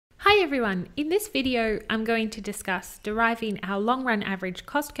Hi everyone, in this video I'm going to discuss deriving our long run average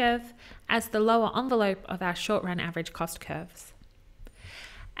cost curve as the lower envelope of our short run average cost curves.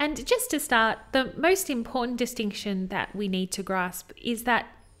 And just to start, the most important distinction that we need to grasp is that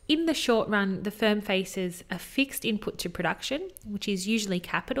in the short run the firm faces a fixed input to production, which is usually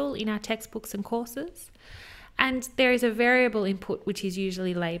capital in our textbooks and courses, and there is a variable input which is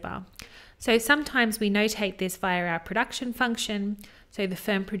usually labour. So sometimes we notate this via our production function. So the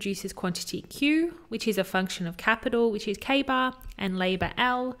firm produces quantity Q, which is a function of capital, which is K bar, and labour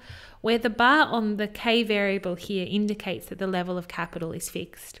L, where the bar on the K variable here indicates that the level of capital is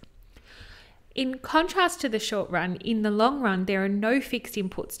fixed. In contrast to the short run, in the long run, there are no fixed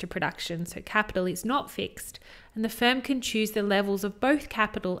inputs to production, so capital is not fixed, and the firm can choose the levels of both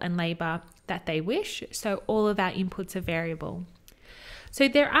capital and labour that they wish, so all of our inputs are variable. So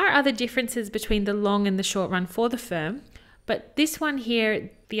there are other differences between the long and the short run for the firm, but this one here,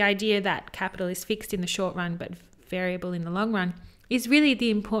 the idea that capital is fixed in the short run but variable in the long run, is really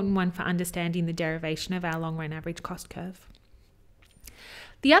the important one for understanding the derivation of our long run average cost curve.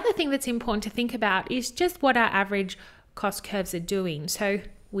 The other thing that's important to think about is just what our average cost curves are doing. So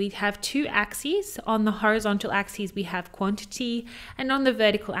we have two axes. On the horizontal axis we have quantity, and on the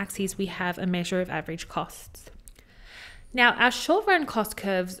vertical axis we have a measure of average costs. Now, our short run cost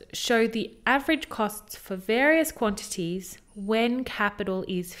curves show the average costs for various quantities when capital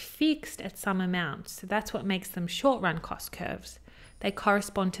is fixed at some amount. So that's what makes them short run cost curves. They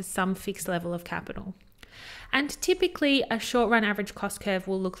correspond to some fixed level of capital. And typically a short run average cost curve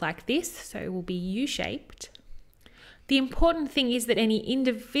will look like this, so it will be U-shaped. The important thing is that any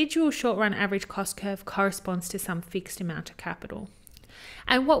individual short run average cost curve corresponds to some fixed amount of capital.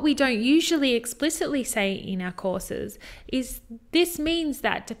 And what we don't usually explicitly say in our courses is this means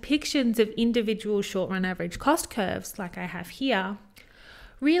that depictions of individual short-run average cost curves, like I have here,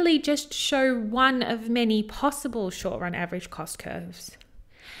 really just show one of many possible short-run average cost curves.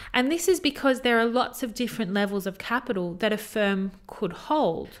 And this is because there are lots of different levels of capital that a firm could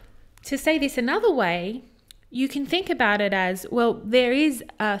hold. To say this another way, you can think about it as, well, there is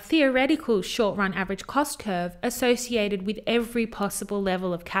a theoretical short-run average cost curve associated with every possible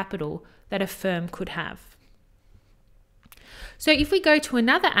level of capital that a firm could have. So if we go to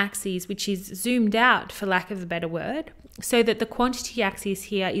another axis, which is zoomed out for lack of a better word, so that the quantity axis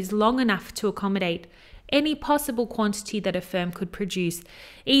here is long enough to accommodate any possible quantity that a firm could produce,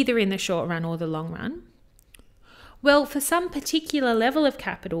 either in the short run or the long run, well, for some particular level of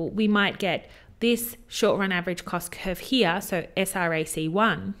capital, we might get this short run average cost curve here, so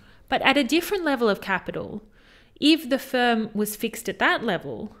SRAC1, but at a different level of capital, if the firm was fixed at that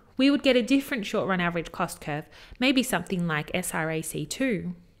level, we would get a different short run average cost curve, maybe something like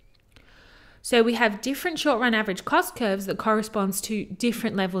SRAC2. So we have different short run average cost curves that corresponds to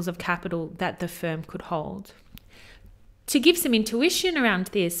different levels of capital that the firm could hold. To give some intuition around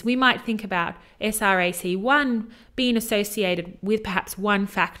this, we might think about SRAC1 being associated with perhaps one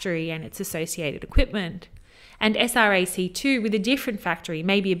factory and its associated equipment, and SRAC2 with a different factory,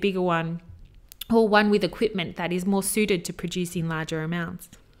 maybe a bigger one, or one with equipment that is more suited to producing larger amounts.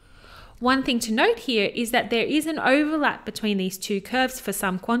 One thing to note here is that there is an overlap between these two curves for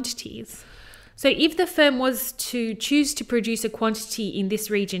some quantities. So if the firm was to choose to produce a quantity in this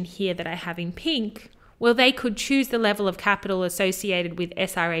region here that I have in pink, well, they could choose the level of capital associated with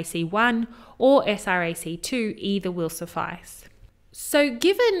SRAC1 or SRAC2, either will suffice. So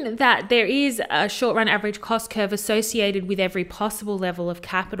given that there is a short-run average cost curve associated with every possible level of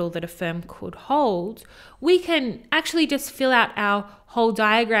capital that a firm could hold, we can actually just fill out our whole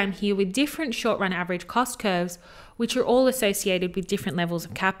diagram here with different short-run average cost curves, which are all associated with different levels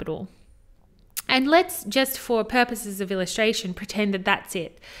of capital. And let's just, for purposes of illustration, pretend that that's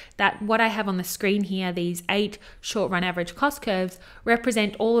it. That what I have on the screen here, these 8 short-run average cost curves,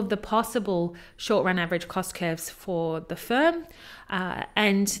 represent all of the possible short-run average cost curves for the firm.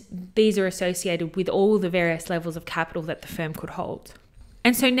 And these are associated with all the various levels of capital that the firm could hold.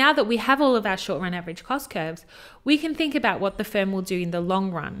 And so now that we have all of our short-run average cost curves, we can think about what the firm will do in the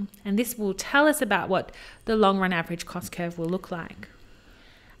long run. And this will tell us about what the long-run average cost curve will look like.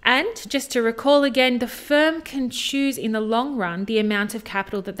 And just to recall again, the firm can choose in the long run the amount of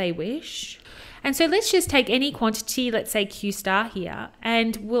capital that they wish. And so let's just take any quantity, let's say Q star here,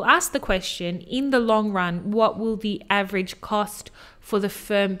 and we'll ask the question, in the long run, what will the average cost for the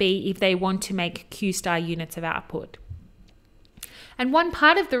firm be if they want to make Q star units of output? And one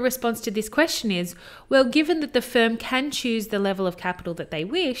part of the response to this question is, well, given that the firm can choose the level of capital that they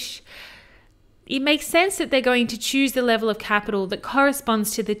wish, it makes sense that they're going to choose the level of capital that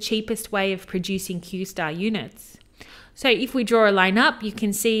corresponds to the cheapest way of producing Q star units. So if we draw a line up, you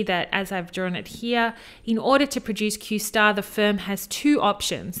can see that as I've drawn it here, in order to produce Q star, the firm has two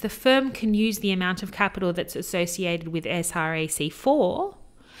options. The firm can use the amount of capital that's associated with SRAC4,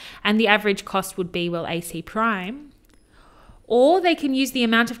 and the average cost would be, well, AC prime. Or they can use the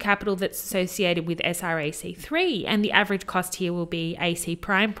amount of capital that's associated with SRAC3, and the average cost here will be AC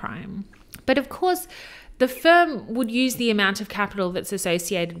prime prime. But of course, the firm would use the amount of capital that's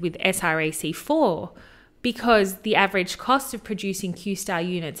associated with SRAC4 because the average cost of producing Q star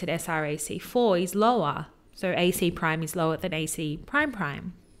units at SRAC4 is lower. So AC prime is lower than AC prime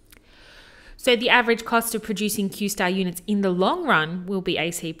prime. So the average cost of producing Q star units in the long run will be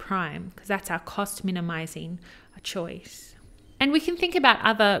AC prime because that's our cost minimizing choice. And we can think about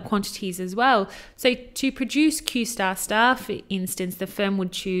other quantities as well. So to produce Q star star, for instance, the firm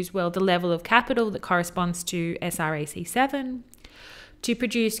would choose, well, the level of capital that corresponds to SRAC7. To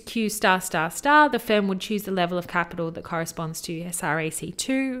produce Q star star star, the firm would choose the level of capital that corresponds to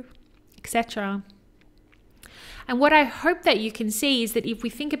SRAC2, etc. And what I hope that you can see is that if we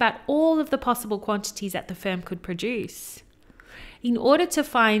think about all of the possible quantities that the firm could produce, in order to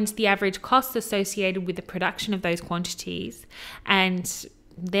find the average cost associated with the production of those quantities and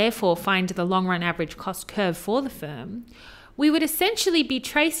therefore find the long run average cost curve for the firm, we would essentially be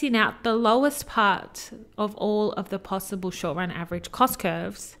tracing out the lowest part of all of the possible short run average cost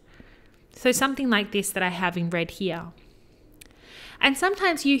curves. So something like this that I have in red here. And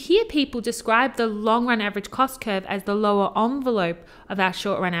sometimes you hear people describe the long run average cost curve as the lower envelope of our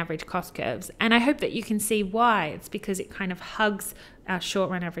short run average cost curves. And I hope that you can see why. It's because it kind of hugs our short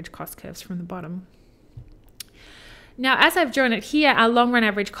run average cost curves from the bottom. Now, as I've drawn it here, our long run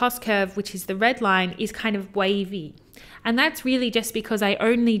average cost curve, which is the red line, is kind of wavy. And that's really just because I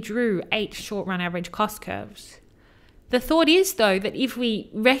only drew 8 short run average cost curves. The thought is, though, that if we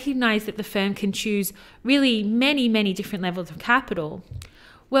recognize that the firm can choose really many, many different levels of capital,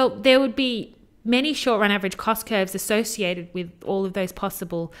 well, there would be many short-run average cost curves associated with all of those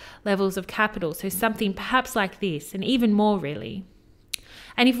possible levels of capital. So something perhaps like this, and even more really.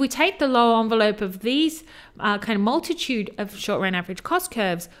 And if we take the lower envelope of these kind of multitude of short-run average cost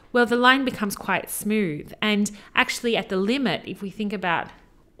curves, well, the line becomes quite smooth. And actually at the limit, if we think about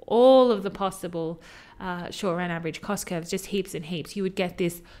all of the possible short-run average cost curves, just heaps and heaps, you would get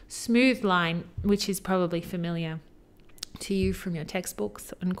this smooth line, which is probably familiar to you from your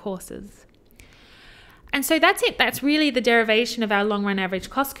textbooks and courses. And so that's it. That's really the derivation of our long-run average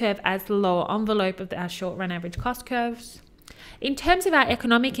cost curve as the lower envelope of our short-run average cost curves. In terms of our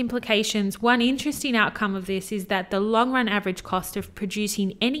economic implications, one interesting outcome of this is that the long-run average cost of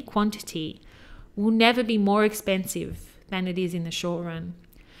producing any quantity will never be more expensive than it is in the short run.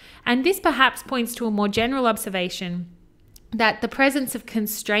 And this perhaps points to a more general observation that the presence of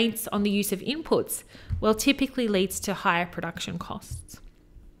constraints on the use of inputs will typically leads to higher production costs.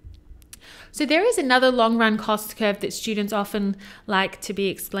 So there is another long-run cost curve that students often like to be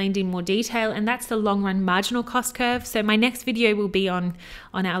explained in more detail, and that's the long-run marginal cost curve. So my next video will be on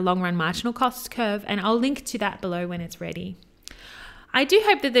our long-run marginal cost curve, and I'll link to that below when it's ready. I do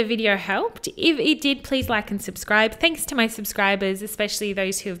hope that the video helped. If it did, please like and subscribe. Thanks to my subscribers, especially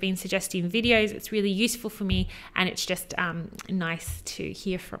those who have been suggesting videos. It's really useful for me, and it's just nice to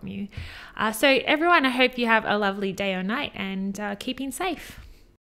hear from you. So everyone, I hope you have a lovely day or night, and keeping safe.